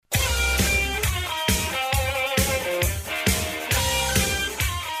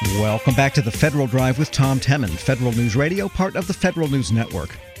Welcome back to the Federal Drive with Tom Temin, Federal News Radio, part of the Federal News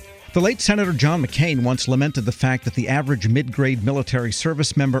Network. The late Senator John McCain once lamented the fact that the average mid-grade military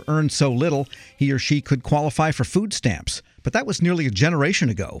service member earned so little he or she could qualify for food stamps. But that was nearly a generation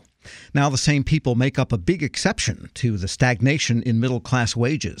ago. Now the same people make up a big exception to the stagnation in middle-class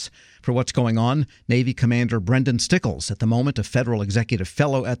wages. For what's going on, Navy Commander Brendan Stickles, at the moment a Federal Executive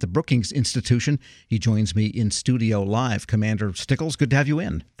Fellow at the Brookings Institution. He joins me in studio live. Commander Stickles, good to have you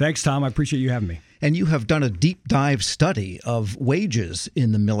in. Thanks, Tom. I appreciate you having me. And you have done a deep dive study of wages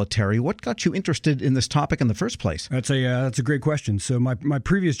in the military. What got you interested in this topic in the first place? That's a great question. So my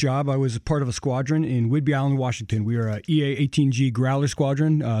previous job, I was part of a squadron in Whidbey Island, Washington. We were a EA-18G Growler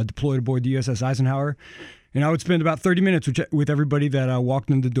squadron deployed aboard the USS Eisenhower. And I would spend about 30 minutes with everybody that walked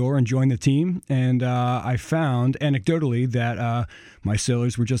in the door and joined the team. And I found, anecdotally, that my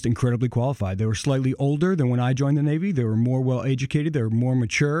sailors were just incredibly qualified. They were slightly older than when I joined the Navy. They were more well-educated. They were more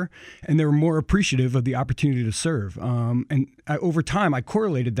mature. And they were more appreciative of the opportunity to serve. Over time, I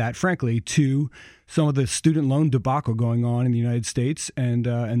correlated that, frankly, to some of the student loan debacle going on in the United States and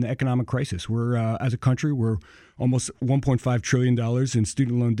the economic crisis. As a country, we're almost $1.5 trillion in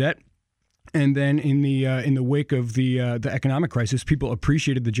student loan debt. And then in the wake of the economic crisis, people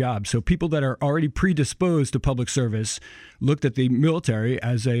appreciated the job. So people that are already predisposed to public service looked at the military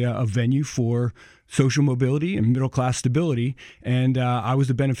as a venue for social mobility and middle-class stability, and I was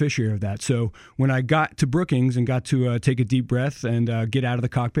the beneficiary of that. So when I got to Brookings and got to take a deep breath and get out of the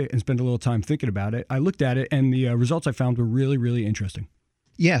cockpit and spend a little time thinking about it, I looked at it, and the results I found were really, really interesting.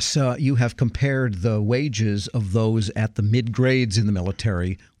 Yes, you have compared the wages of those at the mid-grades in the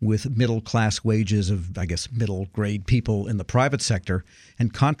military with middle-class wages of, I guess, middle-grade people in the private sector,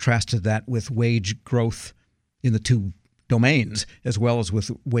 and contrasted that with wage growth in the two domains, as well as with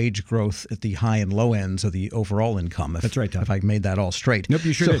wage growth at the high and low ends of the overall income. That's right, Tom. If I made that all straight. Nope,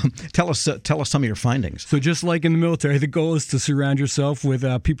 you sure did. Tell us some of your findings. So just like in the military, the goal is to surround yourself with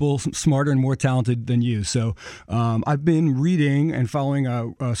people smarter and more talented than you. So I've been reading and following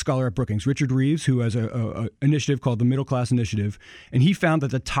a scholar at Brookings, Richard Reeves, who has an initiative called the Middle Class Initiative, and he found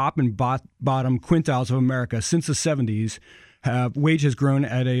that the top and bottom quintiles of America since the 70s wage has grown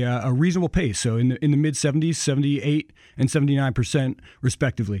at a reasonable pace. So in the mid-70s, 78 and 79%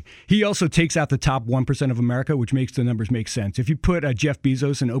 respectively. He also takes out the top 1% of America, which makes the numbers make sense. If you put Jeff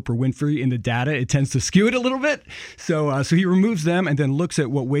Bezos and Oprah Winfrey in the data, it tends to skew it a little bit. So he removes them and then looks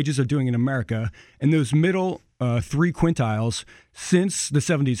at what wages are doing in America. And those middle three quintiles since the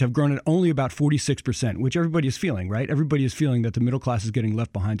 70s have grown at only about 46%, which everybody is feeling, right? Everybody is feeling that the middle class is getting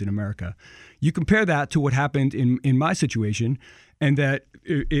left behind in America. You compare that to what happened in my situation, and that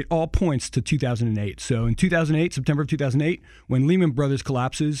it all points to 2008. So in 2008, September of 2008, when Lehman Brothers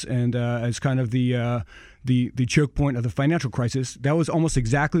collapses and as kind of the choke point of the financial crisis, that was almost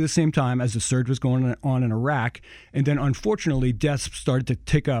exactly the same time as the surge was going on in Iraq. And then, unfortunately, deaths started to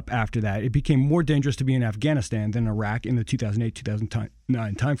tick up after that. It became more dangerous to be in Afghanistan than Iraq in the 2008-2009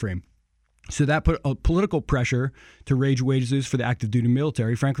 timeframe. So that put a political pressure to raise wages for the active duty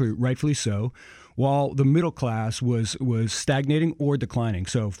military, frankly, rightfully so, while the middle class was stagnating or declining.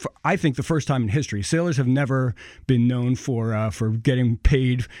 So I think the first time in history, sailors have never been known for getting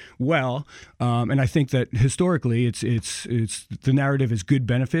paid well, and I think that historically, it's the narrative is good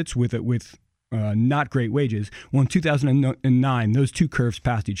benefits with not great wages. Well, in 2009, those two curves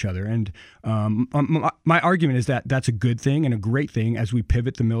passed each other. And my argument is that that's a good thing and a great thing as we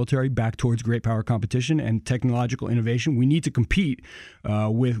pivot the military back towards great power competition and technological innovation. We need to compete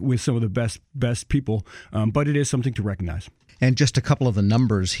with some of the best people, but it is something to recognize. And just a couple of the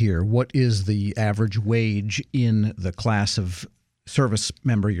numbers here. What is the average wage in the class of service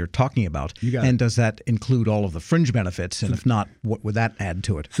member you're talking about? You got and it. Does that include all of the fringe benefits? And if not, what would that add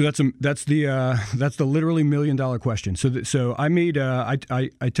to it? So that's the literally $1 million question. So I made I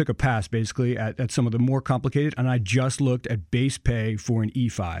took a pass basically at some of the more complicated, and I just looked at base pay for an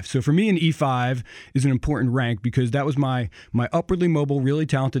E5. So for me, an E5 is an important rank because that was my upwardly mobile, really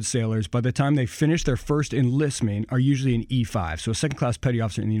talented sailors. By the time they finish their first enlistment, are usually an E5, so a second class petty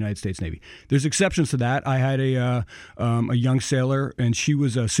officer in the United States Navy. There's exceptions to that. I had a young sailor, and she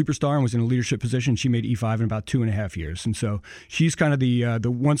was a superstar and was in a leadership position. She made E5 in about 2.5 years. And so she's kind of the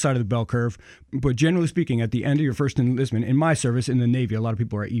one side of the bell curve. But generally speaking, at the end of your first enlistment, in my service in the Navy, a lot of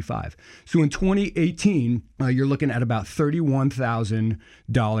people are at E5. So in 2018, you're looking at about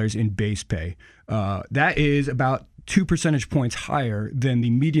 $31,000 in base pay. That is about 2 percentage points higher than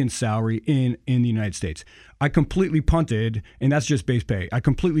the median salary in the United States. I completely punted, and that's just base pay. I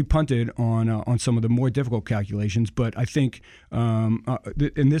completely punted on some of the more difficult calculations, but I think,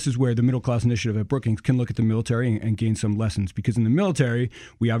 and this is where the Middle Class Initiative at Brookings can look at the military and gain some lessons, because in the military,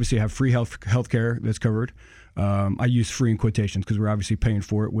 we obviously have free health care that's covered. I use free in quotations because we're obviously paying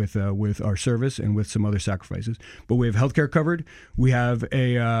for it with our service and with some other sacrifices. But we have healthcare covered. We have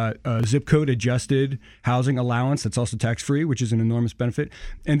a zip code adjusted housing allowance that's also tax free, which is an enormous benefit.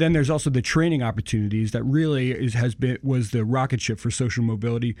 And then there's also the training opportunities that really was the rocket ship for social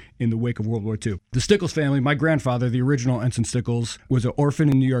mobility in the wake of World War II. The Stickles family, my grandfather, the original Ensign Stickles, was an orphan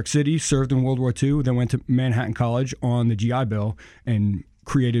in New York City, served in World War II, then went to Manhattan College on the GI Bill and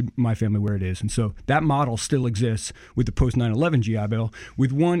created my family where it is. And so that model still exists with the post 9/11 GI Bill,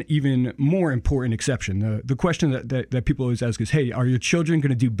 with one even more important exception. The question that people always ask is, hey, are your children going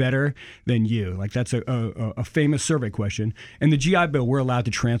to do better than you? Like, that's a famous survey question. And the GI Bill, we're allowed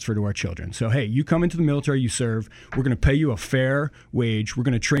to transfer to our children. So, hey, you come into the military, you serve, we're going to pay you a fair wage, we're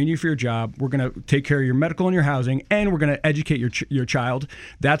going to train you for your job, we're going to take care of your medical and your housing, and we're going to educate your child.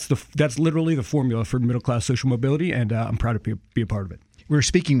 That's literally the formula for middle-class social mobility, and I'm proud to be a part of it. We're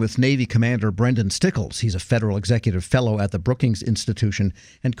speaking with Navy Commander Brendan Stickles. He's a federal executive fellow at the Brookings Institution.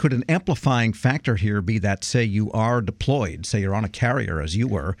 And could an amplifying factor here be that, say, you are deployed, say you're on a carrier as you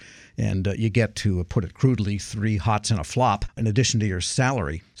were, and you get, to put it crudely, 3 hots and a flop in addition to your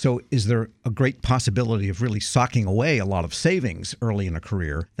salary. So is there a great possibility of really socking away a lot of savings early in a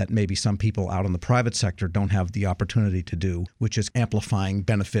career that maybe some people out in the private sector don't have the opportunity to do, which is amplifying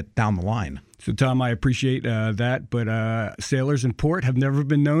benefit down the line? So, Tom, I appreciate that, but sailors in port have never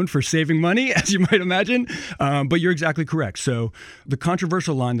been known for saving money, as you might imagine. But you're exactly correct. So the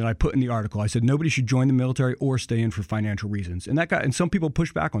controversial line that I put in the article, I said nobody should join the military or stay in for financial reasons. And some people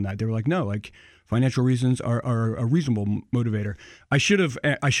pushed back on that. They were like, no, like, financial reasons are a reasonable motivator. I should have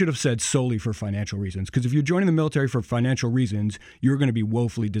said solely for financial reasons, because if you're joining the military for financial reasons, you're going to be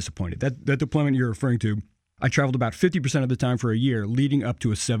woefully disappointed. That deployment you're referring to, I traveled about 50% of the time for a year leading up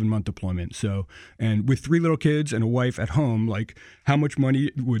to a 7-month deployment. So, and with 3 little kids and a wife at home, like, how much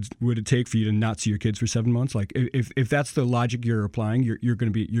money would it take for you to not see your kids for 7 months? Like, if that's the logic you're applying, you're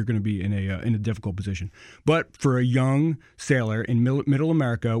going to be in a difficult position. But for a young sailor in middle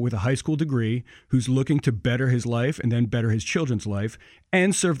America with a high school degree who's looking to better his life and then better his children's life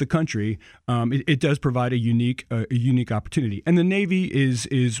and serve the country, it does provide a unique opportunity. And the Navy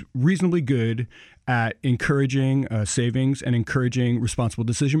is reasonably good at encouraging savings and encouraging responsible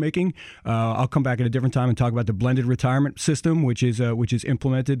decision making. I'll come back at a different time and talk about the blended retirement system, which is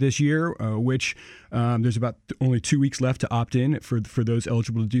implemented this year. Which there's about only 2 weeks left to opt in for those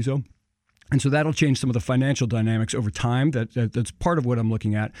eligible to do so. And so that'll change some of the financial dynamics over time. That's part of what I'm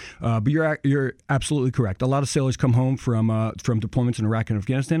looking at. But you're absolutely correct. A lot of sailors come home from deployments in Iraq and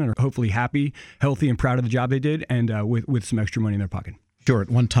Afghanistan and are hopefully happy, healthy, and proud of the job they did, and with some extra money in their pocket. Sure,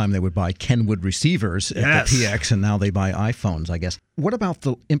 at one time they would buy Kenwood receivers at the PX, and now they buy iPhones, I guess. What about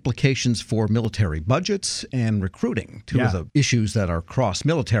the implications for military budgets and recruiting? Two of the issues that are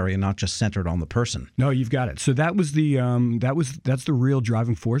cross-military and not just centered on the person. No, you've got it. So that was that's the real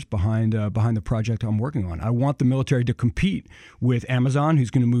driving force behind the project I'm working on. I want the military to compete with Amazon,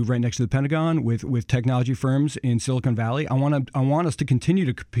 who's going to move right next to the Pentagon, with technology firms in Silicon Valley. I want us to continue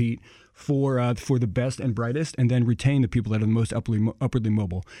to compete for the best and brightest, and then retain the people that are the most upwardly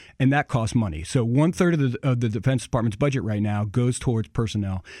mobile, and that costs money. So 1/3 of the Defense Department's budget right now goes towards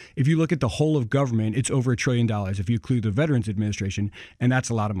personnel. If you look at the whole of government, it's over $1 trillion if you include the Veterans Administration, and that's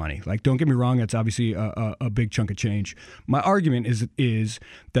a lot of money. Like, don't get me wrong, that's obviously a big chunk of change. My argument is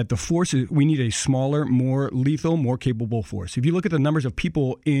that the forces, we need a smaller, more lethal, more capable force. If you look at the numbers of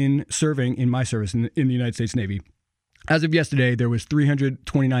people serving in my service in the United States Navy, as of yesterday, there was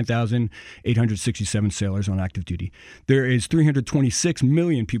 329,867 sailors on active duty. There is 326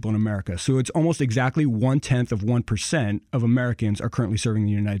 million people in America, so it's almost exactly 0.1% of Americans are currently serving in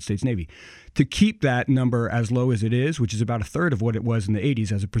the United States Navy. To keep that number as low as it is, which is about 1/3 of what it was in the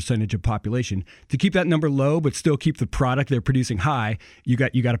 80s as a percentage of population, to keep that number low but still keep the product they're producing high, you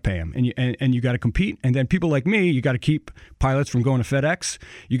got to pay them, and you got to compete. And then people like me, you got to keep pilots from going to FedEx,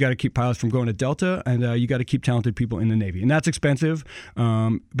 you got to keep pilots from going to Delta, and you got to keep talented people in the Navy, and that's expensive.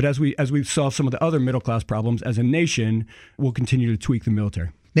 But as we solve some of the other middle class problems as a nation, we'll continue to tweak the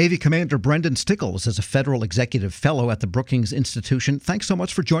military. Navy Commander Brendan Stickles is a federal executive fellow at the Brookings Institution. Thanks so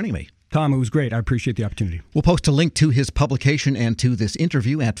much for joining me. Tom, it was great. I appreciate the opportunity. We'll post a link to his publication and to this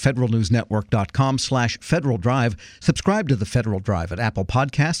interview at federalnewsnetwork.com/Federal Drive. Subscribe to the Federal Drive at Apple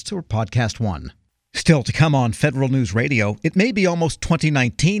Podcasts or Podcast One. Still to come on Federal News Radio, it may be almost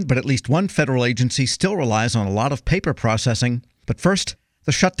 2019, but at least one federal agency still relies on a lot of paper processing. But first,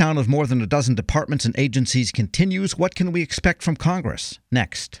 The shutdown of more than a dozen departments and agencies continues. What can we expect from Congress?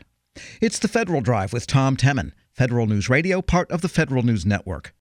 Next. It's the Federal Drive with Tom Temin, Federal News Radio, part of the Federal News Network.